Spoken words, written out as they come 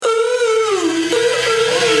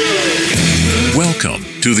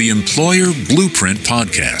to the Employer Blueprint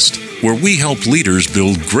Podcast, where we help leaders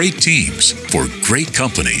build great teams for great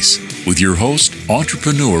companies with your host,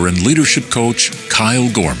 entrepreneur and leadership coach,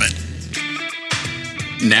 Kyle Gorman.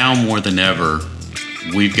 Now more than ever,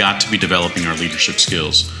 we've got to be developing our leadership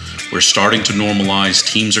skills. We're starting to normalize,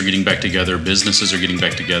 teams are getting back together, businesses are getting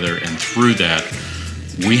back together, and through that,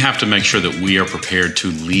 we have to make sure that we are prepared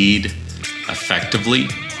to lead effectively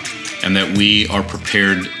and that we are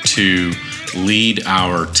prepared to lead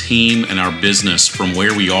our team and our business from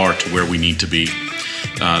where we are to where we need to be.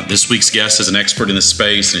 This week's guest is an expert in this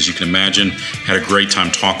space, and as you can imagine, had a great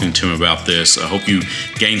time talking to him about this. I hope you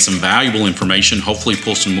gained some valuable information, hopefully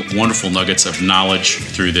pull some wonderful nuggets of knowledge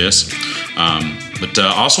through this. But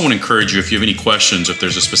I also want to encourage you, if you have any questions, if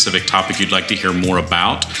there's a specific topic you'd like to hear more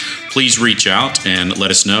about, please reach out and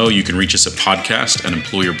let us know. You can reach us at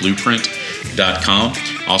podcast@employerblueprint.com.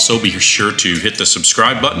 Also, be sure to hit the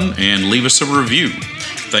subscribe button and leave us a review.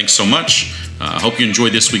 Thanks so much. I hope you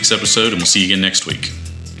enjoyed this week's episode, and we'll see you again next week.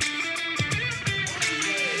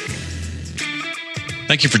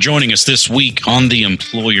 Thank you for joining us this week on the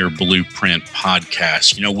Employer Blueprint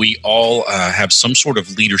Podcast. You know, we all have some sort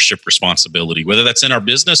of leadership responsibility, whether that's in our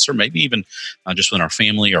business or maybe even just in our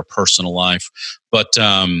family or personal life. But,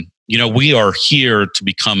 you know, we are here to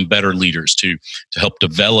become better leaders, to help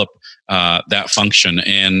develop that function.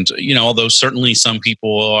 And, you know, although certainly some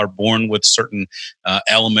people are born with certain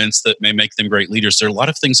elements that may make them great leaders, there are a lot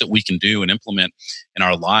of things that we can do and implement in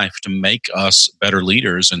our life to make us better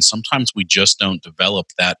leaders. And sometimes we just don't develop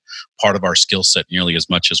that part of our skill set nearly as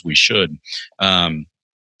much as we should.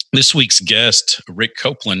 This week's guest, Rick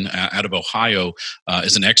Copeland, out of Ohio,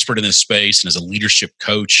 is an expert in this space and is a leadership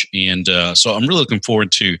coach. And so I'm really looking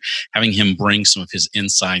forward to having him bring some of his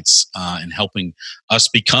insights and helping us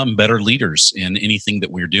become better leaders in anything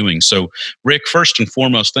that we're doing. So, Rick, first and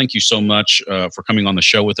foremost, thank you so much for coming on the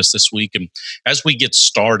show with us this week. And as we get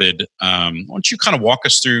started, why don't you kind of walk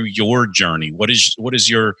us through your journey? What is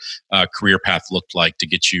your career path looked like to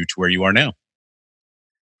get you to where you are now?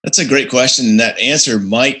 That's a great question. And that answer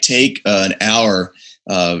might take an hour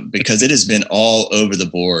because it has been all over the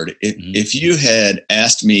board. If you had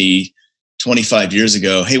asked me 25 years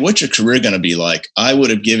ago, hey, what's your career going to be like? I would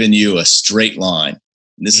have given you a straight line.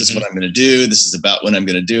 This is what I'm going to do. This is about when I'm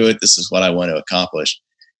going to do it. This is what I want to accomplish.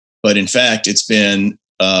 But in fact, it's been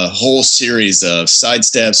a whole series of side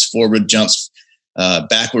steps, forward jumps,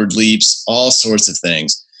 backward leaps, all sorts of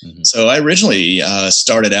things. So I originally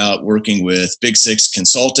started out working with Big Six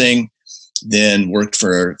Consulting, then worked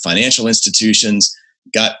for financial institutions,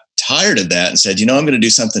 got tired of that and said, you know, I'm going to do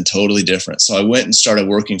something totally different. So I went and started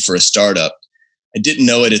working for a startup. I didn't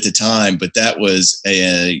know it at the time, but that was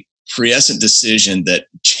a prescient decision that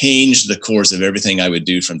changed the course of everything I would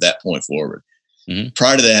do from that point forward.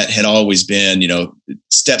 Prior to that had always been, you know,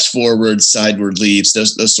 steps forward, sideward leaps,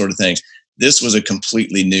 those sort of things. This was a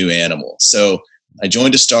completely new animal. So I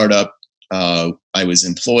joined a startup. I was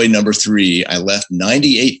employee number 3. I left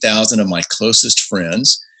 98,000 of my closest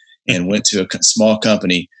friends and went to a small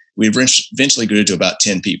company. We eventually grew to about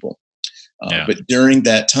 10 people. But during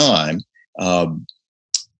that time,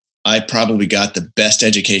 I probably got the best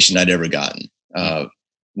education I'd ever gotten.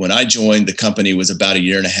 When I joined, the company was about a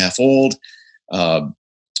year and a half old.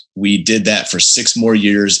 We did that for 6 more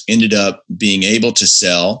years, ended up being able to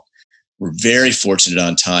sell. We're very fortunate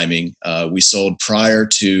on timing. We sold prior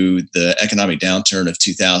to the economic downturn of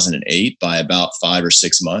 2008 by about 5 or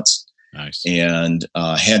 6 months. Nice. And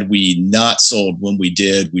had we not sold when we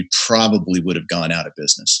did, we probably would have gone out of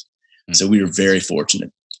business. So we were very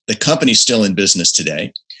fortunate. The company's still in business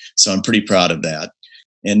today, so I'm pretty proud of that.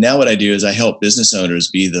 And now what I do is I help business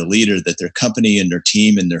owners be the leader that their company and their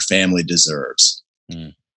team and their family deserves.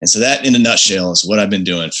 And so that, in a nutshell, is what I've been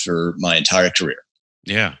doing for my entire career.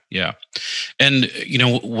 Yeah. And, you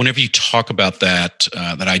know, whenever you talk about that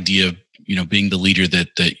idea of, you know, being the leader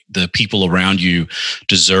that the people around you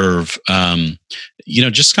deserve, you know,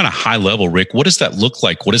 just kind of high level, Rick, what does that look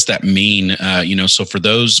like? What does that mean? You know, so for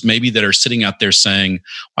those maybe that are sitting out there saying,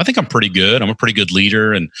 I think I'm pretty good. I'm a pretty good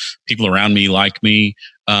leader and people around me like me.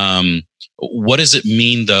 What does it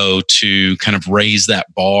mean, though, to kind of raise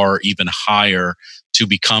that bar even higher to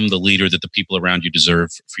become the leader that the people around you deserve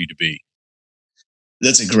for you to be?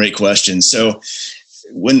 That's a great question. So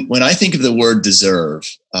when I think of the word deserve,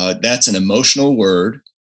 that's an emotional word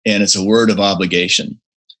and it's a word of obligation.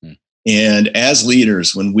 And as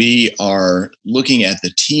leaders, when we are looking at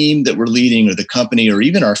the team that we're leading or the company or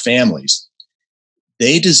even our families,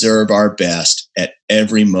 they deserve our best at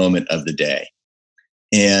every moment of the day.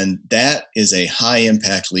 And that is a high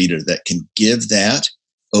impact leader that can give that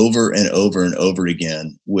over and over and over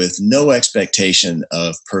again with no expectation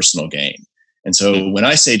of personal gain. And so when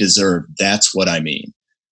I say deserve, that's what I mean.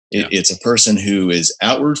 It's a person who is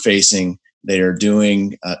outward facing. They are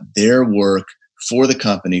doing their work for the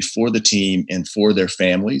company, for the team, and for their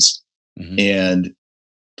families. Mm-hmm. And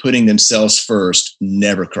putting themselves first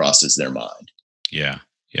never crosses their mind. Yeah.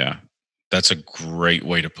 Yeah. That's a great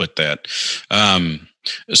way to put that.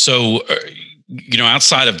 So,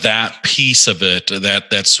 outside of that piece of it,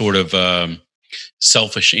 that sort of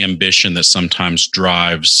selfish ambition that sometimes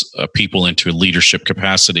drives people into a leadership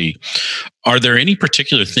capacity, are there any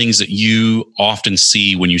particular things that you often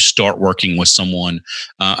see when you start working with someone?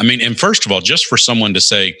 And first of all, just for someone to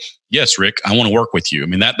say, yes, Rick, I want to work with you. I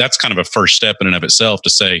mean, that's kind of a first step in and of itself to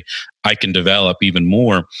say, I can develop even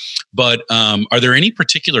more. But are there any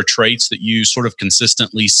particular traits that you sort of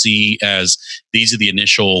consistently see as these are the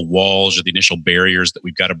initial walls or the initial barriers that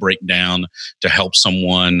we've got to break down to help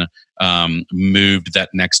someone move to that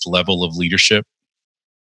next level of leadership?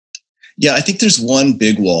 Yeah, I think there's one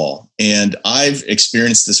big wall, and I've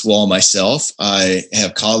experienced this wall myself. I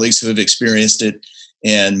have colleagues who have experienced it,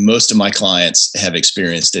 and most of my clients have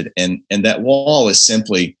experienced it. And that wall is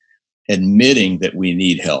simply admitting that we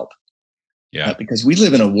need help. Yeah. Because we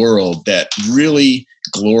live in a world that really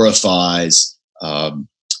glorifies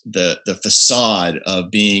the facade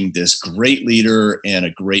of being this great leader and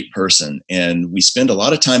a great person. And we spend a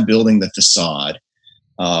lot of time building the facade.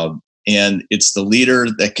 And it's the leader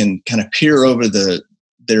that can kind of peer over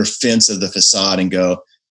their fence of the facade and go,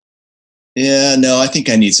 yeah, no, I think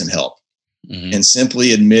I need some help. Mm-hmm. And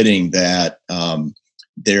simply admitting that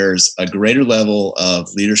there's a greater level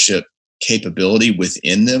of leadership capability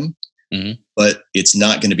within them, mm-hmm. but it's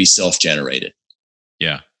not going to be self-generated.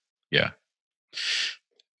 Yeah. Yeah.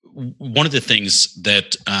 One of the things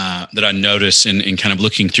that I notice in kind of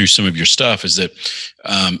looking through some of your stuff is that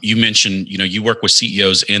you mentioned, you work with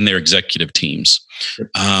CEOs and their executive teams.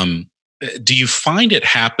 Yep. Do you find it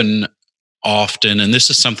happen often? And this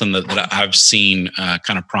is something that I've seen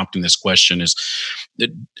kind of prompting this question is,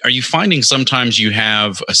 are you finding sometimes you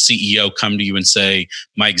have a CEO come to you and say,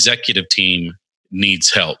 my executive team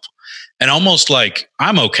needs help? And almost like,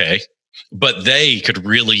 I'm okay, but they could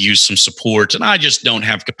really use some support, and I just don't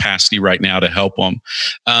have capacity right now to help them.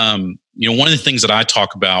 One of the things that I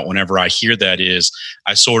talk about whenever I hear that is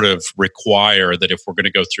I sort of require that if we're going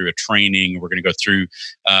to go through a training, we're going to go through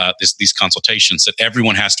these consultations, that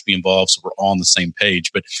everyone has to be involved so we're all on the same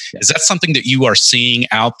page. But is that something that you are seeing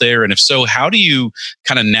out there? And if so, how do you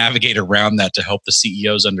kind of navigate around that to help the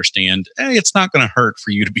CEOs understand, hey, it's not going to hurt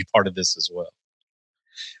for you to be part of this as well?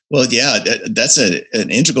 Well, yeah, that's an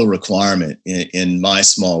integral requirement in my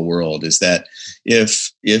small world, is that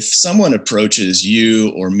if someone approaches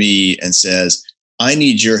you or me and says, I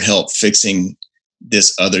need your help fixing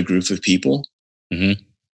this other group of people, mm-hmm.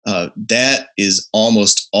 That is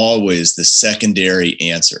almost always the secondary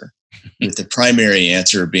answer, with the primary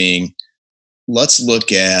answer being, let's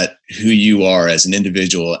look at who you are as an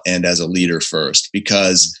individual and as a leader first,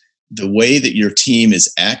 because the way that your team is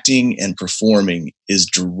acting and performing is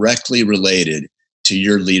directly related to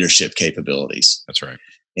your leadership capabilities. That's right.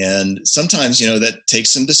 And sometimes, that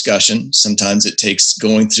takes some discussion. Sometimes it takes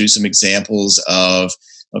going through some examples of,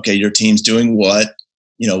 okay, your team's doing what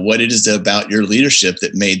it is about your leadership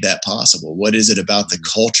that made that possible? What is it about the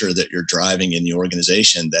culture that you're driving in the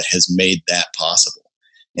organization that has made that possible?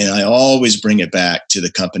 And I always bring it back to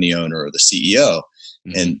the company owner or the CEO.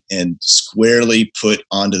 Mm-hmm. and squarely put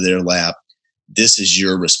onto their lap, this is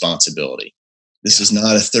your responsibility. This is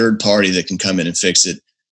not a third party that can come in and fix it.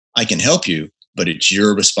 I can help you, but it's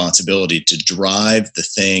your responsibility to drive the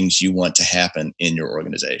things you want to happen in your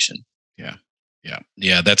organization.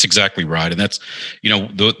 Yeah, that's exactly right. And that's,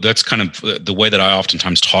 that's kind of the way that I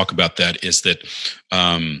oftentimes talk about that is that,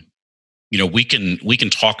 we can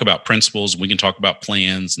talk about principles, we can talk about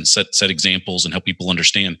plans and set examples and help people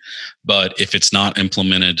understand. But if it's not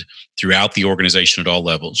implemented throughout the organization at all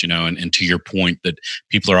levels, and to your point that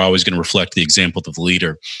people are always going to reflect the example of the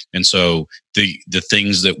leader. And so the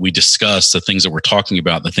things that we discuss, the things that we're talking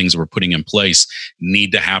about, the things that we're putting in place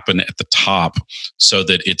need to happen at the top so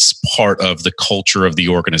that it's part of the culture of the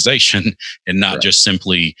organization and not just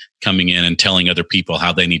simply coming in and telling other people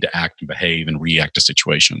how they need to act and behave and react to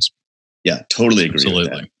situations. Yeah, totally agree.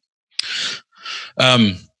 Absolutely. With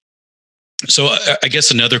that. So I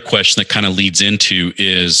guess another question that kind of leads into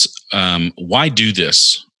is why do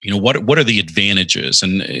this? What are the advantages?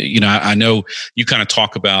 And I know you kind of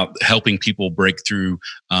talk about helping people break through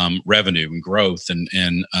revenue and growth and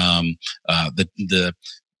the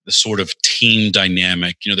sort of team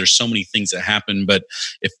dynamic. There's so many things that happen, but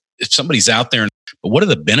if somebody's out there and but what are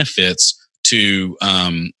the benefits to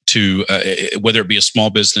whether it be a small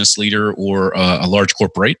business leader or a large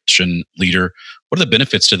corporation leader? What are the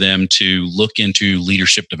benefits to them to look into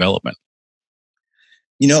leadership development?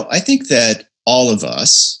 I think that all of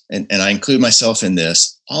us, and I include myself in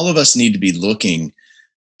this, all of us need to be looking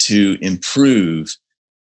to improve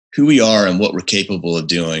who we are and what we're capable of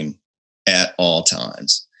doing at all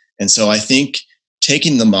times. And so I think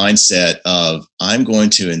taking the mindset of I'm going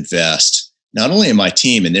to invest not only in my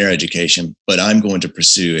team and their education, but I'm going to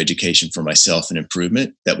pursue education for myself and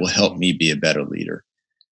improvement that will help me be a better leader.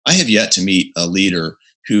 I have yet to meet a leader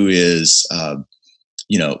who is, 100%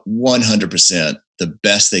 the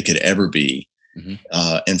best they could ever be. Mm-hmm.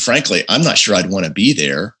 And frankly, I'm not sure I'd want to be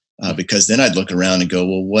there because then I'd look around and go,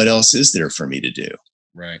 well, what else is there for me to do?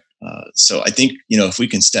 Right. So I think, if we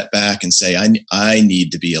can step back and say, I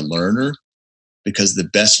need to be a learner, because the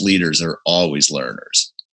best leaders are always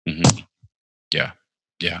learners. Mm-hmm. Yeah.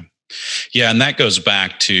 And that goes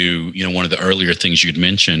back to, one of the earlier things you'd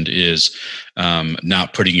mentioned is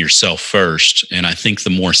not putting yourself first. And I think the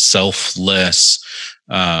more selfless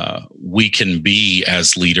we can be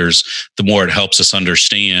as leaders, the more it helps us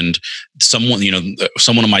understand someone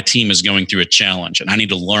on my team is going through a challenge and I need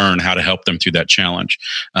to learn how to help them through that challenge.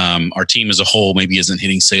 Our team as a whole maybe isn't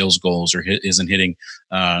hitting sales goals or isn't hitting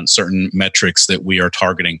certain metrics that we are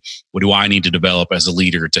targeting. What do I need to develop as a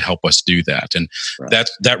leader to help us do that? And right.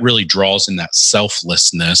 that really draws in that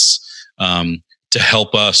selflessness to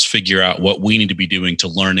help us figure out what we need to be doing to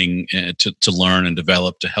learn and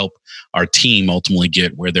develop to help our team ultimately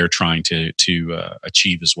get where they're trying to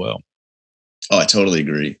achieve as well. Oh, I totally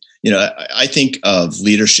agree. I think of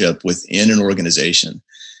leadership within an organization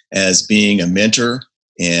as being a mentor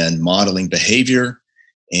and modeling behavior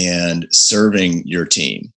and serving your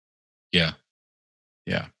team. Yeah.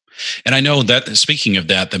 And I know that, speaking of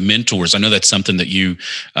that, the mentors, I know that's something that you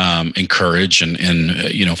encourage and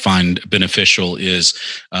find beneficial is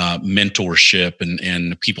mentorship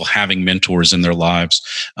and people having mentors in their lives.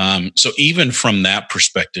 So even from that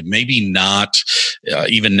perspective, maybe not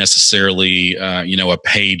even necessarily a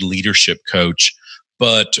paid leadership coach,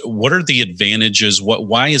 but what are the advantages?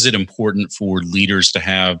 Why is it important for leaders to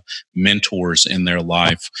have mentors in their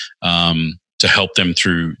life? To help them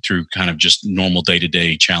through kind of just normal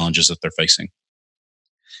day-to-day challenges that they're facing?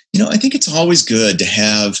 I think it's always good to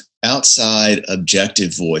have outside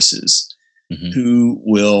objective voices mm-hmm. who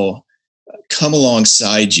will come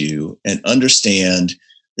alongside you and understand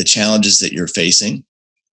the challenges that you're facing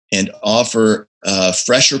and offer a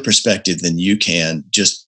fresher perspective than you can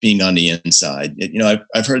just being on the inside.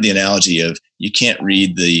 I've heard the analogy of you can't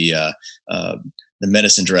read the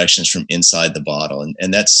medicine directions from inside the bottle.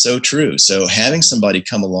 And that's so true. So having somebody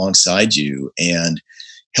come alongside you and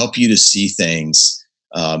help you to see things,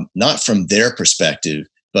 not from their perspective,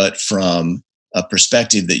 but from a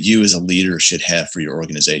perspective that you as a leader should have for your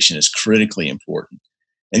organization is critically important.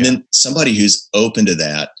 And then somebody who's open to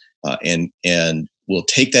that and will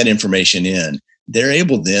take that information in, they're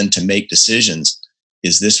able then to make decisions.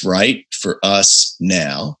 Is this right for us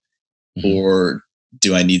now? Mm-hmm. Or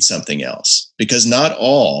do I need something else? Because not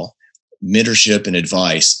all mentorship and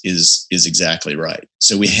advice is exactly right.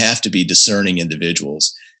 So we have to be discerning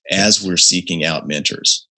individuals as we're seeking out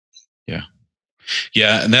mentors.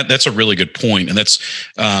 Yeah. And that's a really good point. And that's,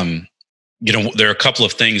 there are a couple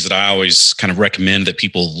of things that I always kind of recommend that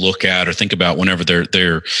people look at or think about whenever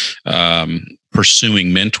they're pursuing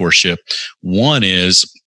mentorship. One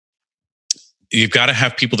is, you've got to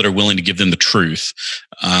have people that are willing to give them the truth,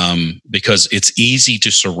 because it's easy to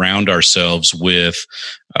surround ourselves with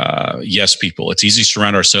yes people. It's easy to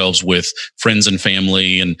surround ourselves with friends and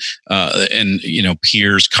family and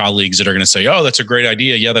peers, colleagues that are going to say, "Oh, that's a great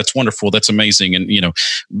idea. Yeah, that's wonderful. That's amazing." And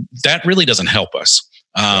that really doesn't help us.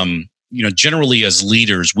 Generally as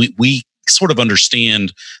leaders, we sort of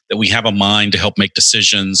understand that we have a mind to help make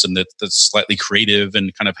decisions, and that's slightly creative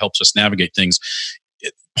and kind of helps us navigate things.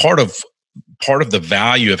 Part of the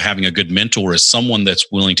value of having a good mentor is someone that's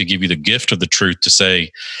willing to give you the gift of the truth to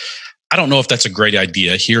say, I don't know if that's a great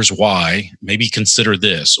idea. Here's why. Maybe consider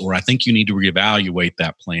this, or I think you need to reevaluate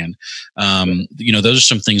that plan. Those are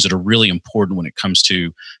some things that are really important when it comes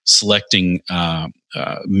to selecting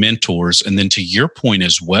mentors. And then to your point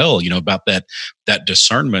as well, about that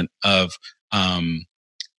discernment of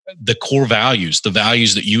the core values, the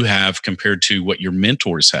values that you have compared to what your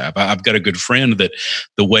mentors have. I've got a good friend that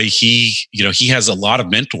the way he has a lot of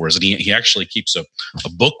mentors, and he actually keeps a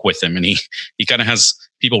book with him, and he kind of has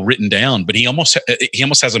people written down, but he almost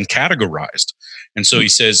has them categorized. And so he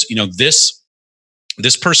says,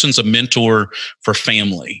 this person's a mentor for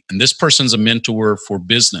family, and this person's a mentor for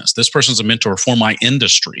business. This person's a mentor for my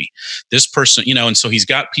industry. This person, and so he's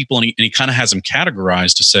got people, and he kind of has them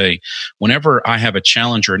categorized to say, whenever I have a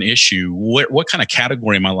challenge or an issue, what kind of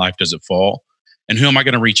category in my life does it fall? And who am I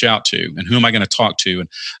going to reach out to? And who am I going to talk to? And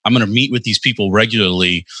I'm going to meet with these people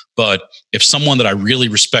regularly. But if someone that I really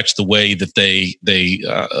respect the way that they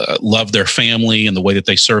love their family and the way that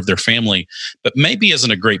they serve their family, but maybe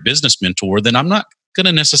isn't a great business mentor, then I'm not going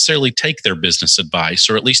to necessarily take their business advice,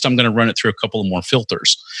 or at least I'm going to run it through a couple of more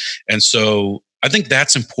filters. And so I think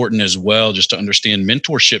that's important as well, just to understand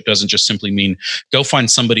mentorship doesn't just simply mean go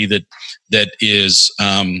find somebody that is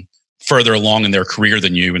further along in their career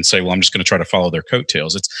than you and say, well, I'm just going to try to follow their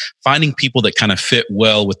coattails. It's finding people that kind of fit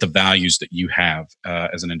well with the values that you have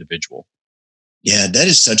as an individual. Yeah, that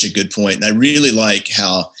is such a good point. And I really like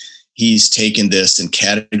how he's taken this and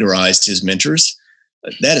categorized his mentors.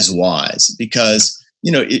 That is wise because,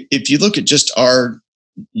 if you look at just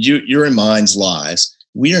your and mine's lives,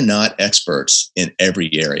 we are not experts in every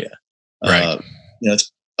area. Right.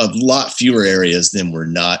 It's a lot fewer areas than we're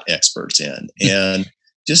not experts in. And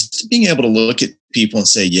just being able to look at people and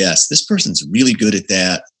say, yes, this person's really good at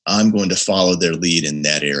that. I'm going to follow their lead in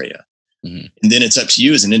that area. Mm-hmm. And then it's up to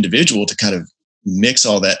you as an individual to kind of mix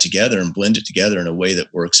all that together and blend it together in a way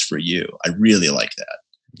that works for you. I really like that.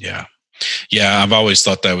 Yeah. Yeah, I've always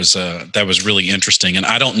thought that was really interesting, and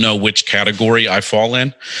I don't know which category I fall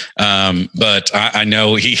in, but I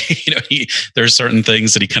know he there's certain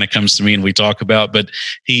things that he kind of comes to me and we talk about, but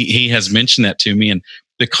he has mentioned that to me, and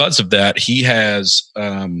because of that, he has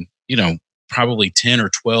probably 10 or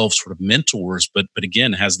 12 sort of mentors, but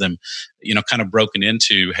again has them kind of broken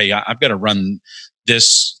into, hey, I've got to run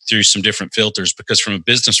this through some different filters because from a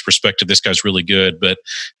business perspective, this guy's really good, but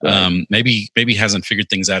maybe hasn't figured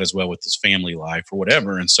things out as well with his family life or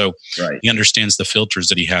whatever. And so he understands the filters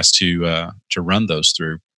that he has to run those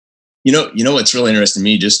through. What's really interesting to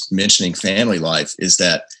me, just mentioning family life, is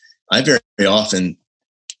that I very often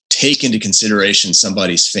take into consideration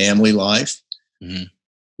somebody's family life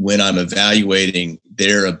when I'm evaluating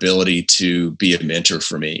their ability to be a mentor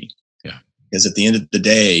for me. Yeah. Because at the end of the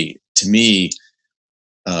day, to me,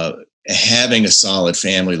 having a solid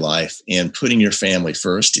family life and putting your family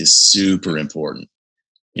first is super important.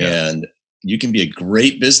 Yeah. And you can be a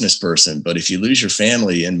great business person, but if you lose your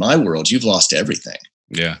family, in my world, you've lost everything.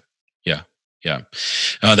 Yeah.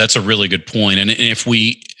 That's a really good point. And if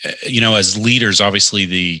we, as leaders, obviously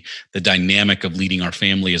the dynamic of leading our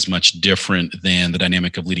family is much different than the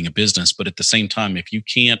dynamic of leading a business. But at the same time, if you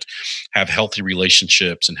can't have healthy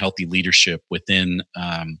relationships and healthy leadership within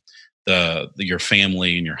your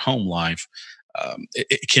family and your home life,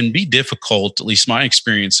 it can be difficult. At least my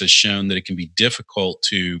experience has shown that it can be difficult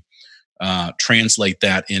to translate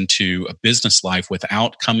that into a business life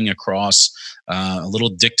without coming across a little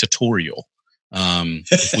dictatorial.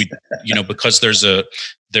 Because there's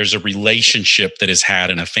a relationship that is had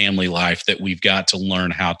in a family life that we've got to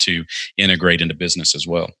learn how to integrate into business as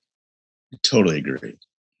well. Totally agree.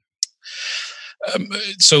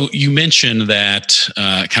 So you mentioned that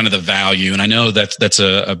kind of the value, and I know that's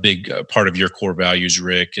a big part of your core values,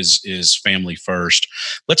 Rick, is family first.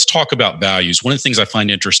 Let's talk about values. One of the things I find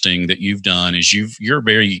interesting that you've done is you're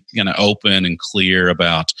very kind of open and clear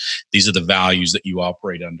about these are the values that you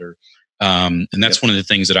operate under. And that's one of the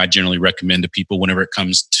things that I generally recommend to people whenever it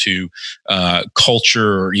comes to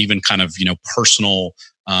culture or even kind of personal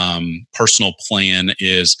plan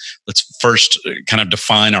is let's first kind of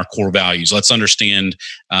define our core values. Let's understand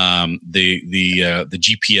the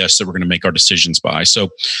GPS that we're going to make our decisions by. So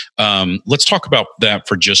let's talk about that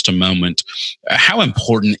for just a moment. How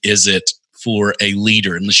important is it for a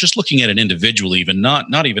leader, and it's just looking at an individual, even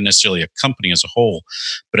not even necessarily a company as a whole,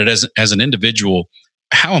 but as an individual,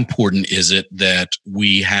 how important is it that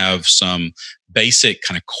we have some basic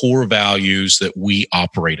kind of core values that we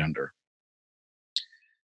operate under?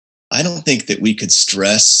 I don't think that we could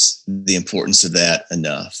stress the importance of that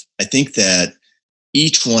enough. I think that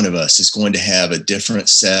each one of us is going to have a different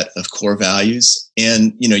set of core values.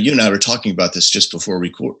 And, you and I were talking about this just before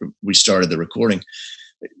we started the recording.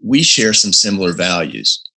 We share some similar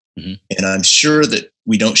values. Mm-hmm. And I'm sure that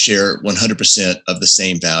we don't share 100% of the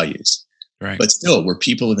same values. Right. But still, we're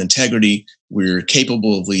people of integrity. We're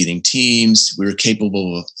capable of leading teams. We're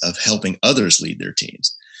capable of helping others lead their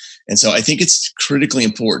teams. And so I think it's critically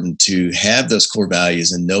important to have those core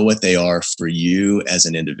values and know what they are for you as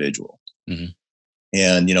an individual. Mm-hmm.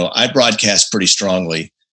 And, I broadcast pretty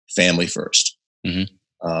strongly family first. Mm-hmm.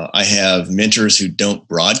 I have mentors who don't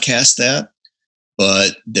broadcast that,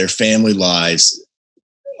 but their family lives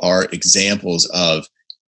are examples of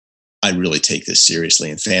I really take this seriously,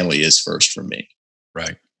 and family is first for me.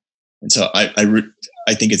 Right. And so I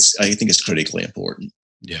think it's critically important.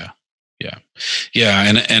 Yeah.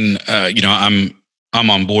 And I'm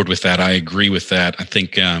on board with that. I agree with that. I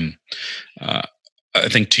think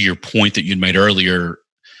to your point that you'd made earlier,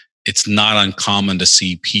 it's not uncommon to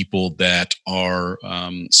see people that are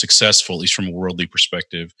successful, at least from a worldly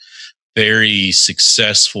perspective, very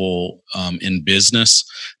successful in business,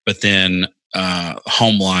 but then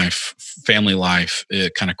home life, family life,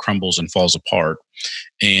 it kind of crumbles and falls apart.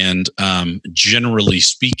 And generally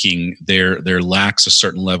speaking, there lacks a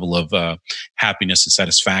certain level of happiness and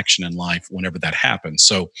satisfaction in life whenever that happens.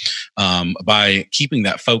 So by keeping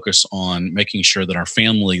that focus on making sure that our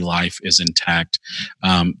family life is intact,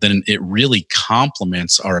 then it really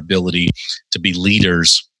complements our ability to be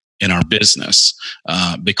leaders in our business.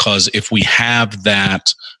 Because if we have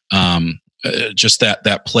that, just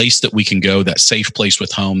that place that we can go, that safe place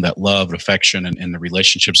with home, that love and affection and the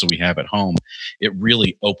relationships that we have at home, it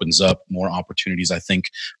really opens up more opportunities, I think,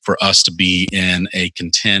 for us to be in a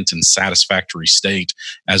content and satisfactory state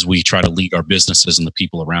as we try to lead our businesses and the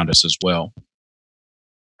people around us as well.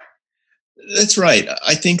 That's right.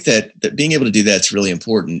 I think that being able to do that's really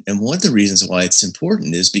important. And one of the reasons why it's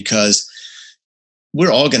important is because we're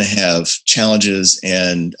all going to have challenges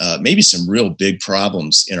and maybe some real big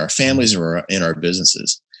problems in our families or in our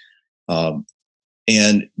businesses.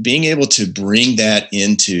 And being able to bring that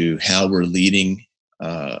into how we're leading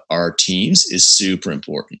our teams is super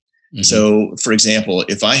important. Mm-hmm. So, for example,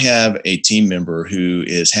 if I have a team member who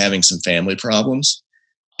is having some family problems,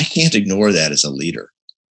 I can't ignore that as a leader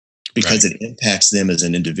because it impacts them as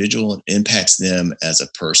an individual, it impacts them as a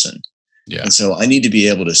person. Yeah. And so I need to be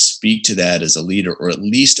able to speak to that as a leader, or at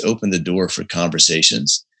least open the door for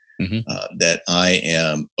conversations that I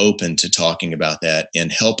am open to talking about that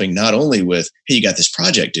and helping not only with, hey, you got this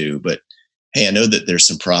project due, but hey, I know that there's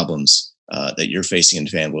some problems that you're facing in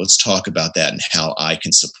the family. Let's talk about that and how I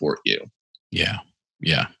can support you. Yeah.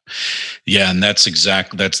 And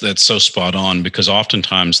that's so spot on, because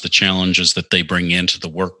oftentimes the challenges that they bring into the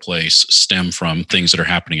workplace stem from things that are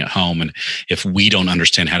happening at home. And if we don't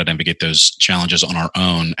understand how to navigate those challenges on our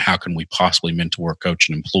own, how can we possibly mentor, coach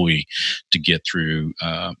an employee to get through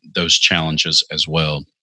those challenges as well?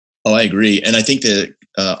 Oh, I agree. And I think the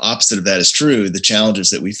opposite of that is true. The challenges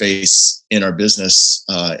that we face in our business,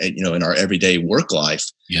 in our everyday work life,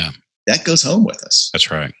 that goes home with us. That's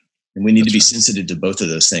right. And we need to be sensitive to both of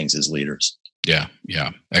those things as leaders. Yeah.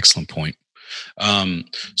 Excellent point.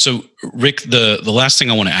 So Rick, the last thing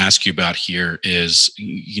I want to ask you about here is,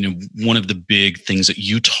 one of the big things that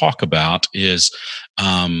you talk about is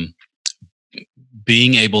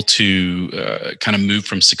being able to kind of move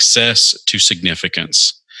from success to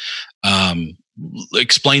significance.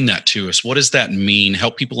 Explain that to us. What does that mean?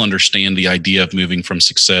 Help people understand the idea of moving from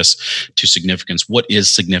success to significance. What is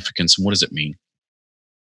significance and what does it mean?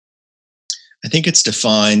 I think it's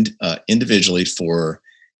defined individually for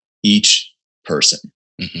each person.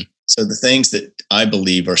 Mm-hmm. So the things that I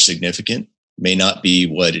believe are significant may not be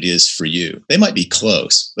what it is for you. They might be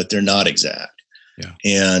close, but they're not exact. Yeah.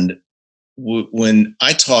 And when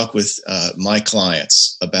I talk with my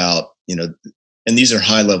clients about, and these are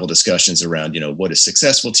high level discussions around, what is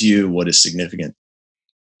successful to you, what is significant.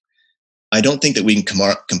 I don't think that we can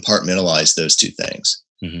compartmentalize those two things.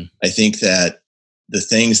 Mm-hmm. I think that the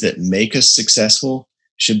things that make us successful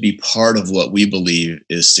should be part of what we believe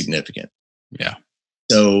is significant. Yeah.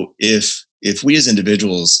 So if we as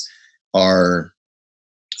individuals are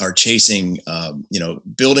chasing,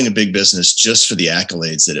 building a big business just for the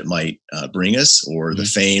accolades that it might bring us, or the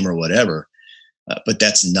fame or whatever, but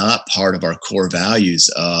that's not part of our core values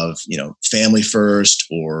of, family first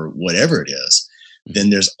or whatever it is, then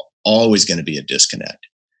there's always going to be a disconnect.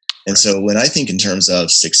 And so when I think in terms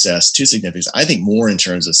of success to significance, I think more in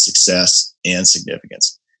terms of success and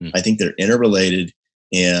significance. I think they're interrelated,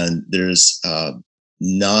 and there's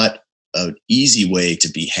not an easy way to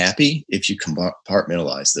be happy if you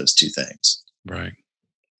compartmentalize those two things. Right.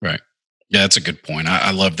 Yeah, that's a good point.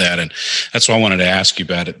 I love that. And that's why I wanted to ask you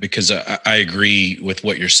about it, because I agree with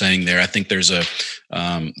what you're saying there. I think there's a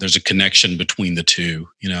connection between the two,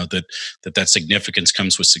 that significance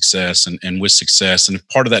comes with success and with success. And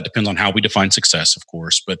part of that depends on how we define success, of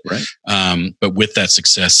course, but with that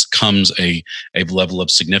success comes a level of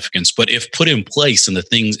significance. But if put in place in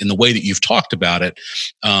the way that you've talked about it,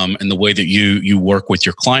 and the way that you work with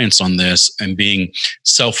your clients on this, and being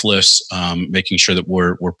selfless, making sure that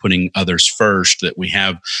we're putting others first, that we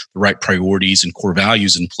have the right priorities and core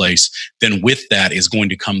values in place, then with that is going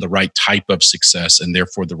to come the right type of success, and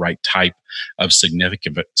therefore the right type of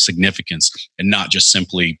significance, and not just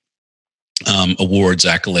simply awards,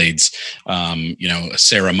 accolades,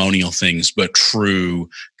 ceremonial things, but true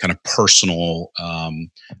kind of personal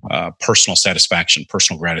satisfaction,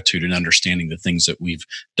 personal gratitude, and understanding the things that we've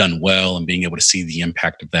done well and being able to see the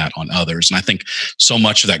impact of that on others. And I think so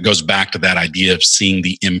much of that goes back to that idea of seeing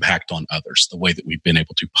the impact on others, the way that we've been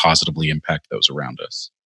able to positively impact those around us.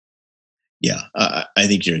 Yeah, I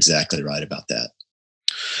think you're exactly right about that.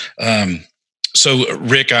 So,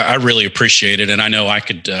 Rick, I really appreciate it, and I know I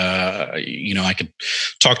could talk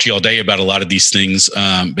to you all day about a lot of these things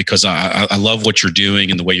because I love what you're doing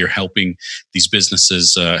and the way you're helping these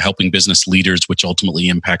businesses, helping business leaders, which ultimately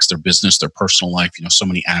impacts their business, their personal life. So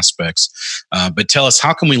many aspects. But tell us,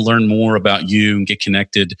 how can we learn more about you and get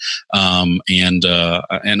connected, and then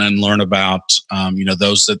learn about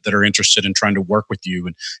those that are interested in trying to work with you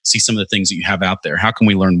and see some of the things that you have out there? How can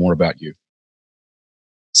we learn more about you?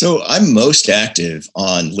 So I'm most active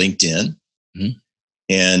on LinkedIn,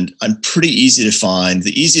 and I'm pretty easy to find.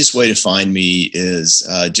 The easiest way to find me is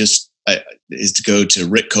to go to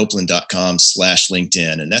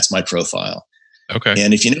rickcopeland.com/LinkedIn, and that's my profile. Okay.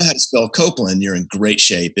 And if you know how to spell Copeland, you're in great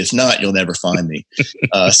shape. If not, you'll never find me. If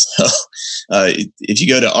you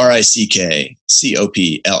go to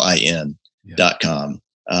rickcopeland.com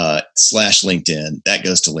 /LinkedIn, that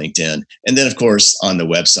goes to LinkedIn. And then, of course, on the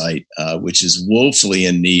website, which is woefully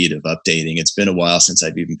in need of updating. It's been a while since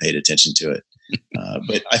I've even paid attention to it.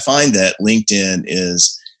 But I find that LinkedIn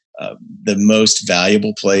is the most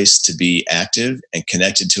valuable place to be active and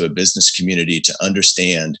connected to a business community to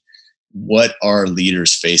understand what are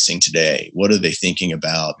leaders facing today? What are they thinking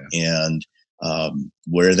about? And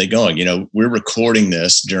where are they going? We're recording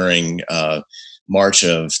this during March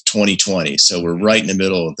of 2020. So we're right in the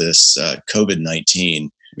middle of this COVID-19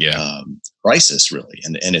 crisis, really.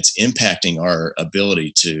 And it's impacting our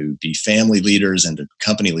ability to be family leaders and to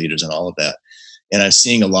company leaders and all of that. And I'm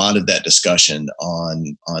seeing a lot of that discussion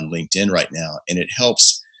on LinkedIn right now. And it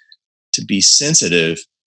helps to be sensitive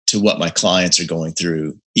to what my clients are going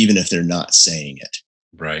through, even if they're not saying it.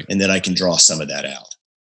 Right. And then I can draw some of that out.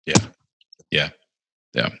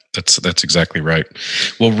 Yeah, that's exactly right.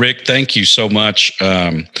 Well, Rick, thank you so much.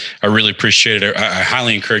 I really appreciate it. I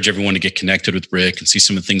highly encourage everyone to get connected with Rick and see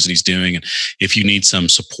some of the things that he's doing. And if you need some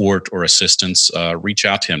support or assistance, reach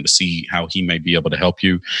out to him to see how he may be able to help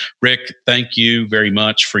you. Rick, thank you very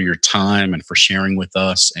much for your time and for sharing with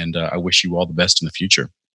us. And I wish you all the best in the future.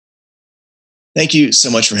 Thank you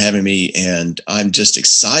so much for having me. And I'm just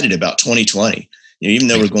excited about 2020. Even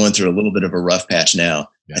though we're going through a little bit of a rough patch now,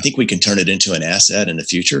 I think we can turn it into an asset in the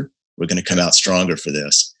future. We're going to come out stronger for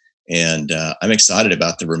this. And I'm excited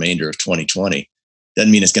about the remainder of 2020.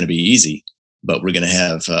 Doesn't mean it's going to be easy, but we're going to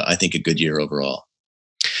have, I think, a good year overall.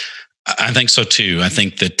 I think so too. I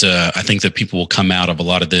think that people will come out of a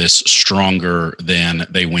lot of this stronger than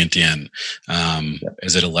they went in,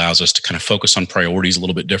 as it allows us to kind of focus on priorities a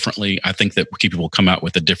little bit differently. I think that people will come out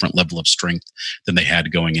with a different level of strength than they had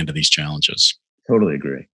going into these challenges. Totally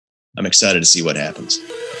agree. I'm excited to see what happens.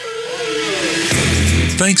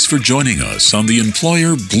 Thanks for joining us on the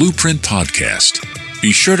Employer Blueprint Podcast.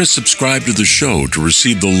 Be sure to subscribe to the show to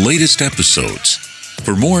receive the latest episodes.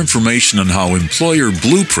 For more information on how Employer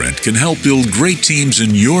Blueprint can help build great teams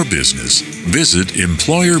in your business, visit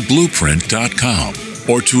employerblueprint.com.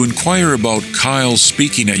 Or to inquire about Kyle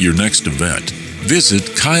speaking at your next event, visit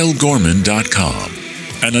kylegorman.com.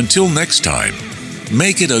 And until next time,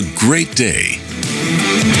 make it a great day.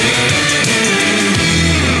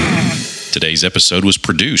 Today's episode was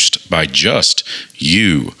produced by Just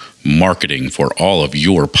You Marketing for all of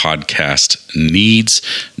your podcast needs.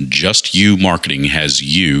 Just You Marketing has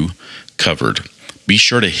you covered. Be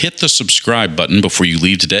sure to hit the subscribe button before you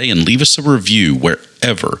leave today and leave us a review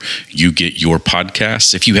wherever you get your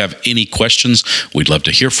podcasts. If you have any questions, we'd love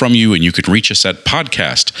to hear from you, and you can reach us at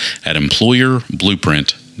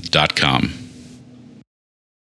podcast@employerblueprint.com.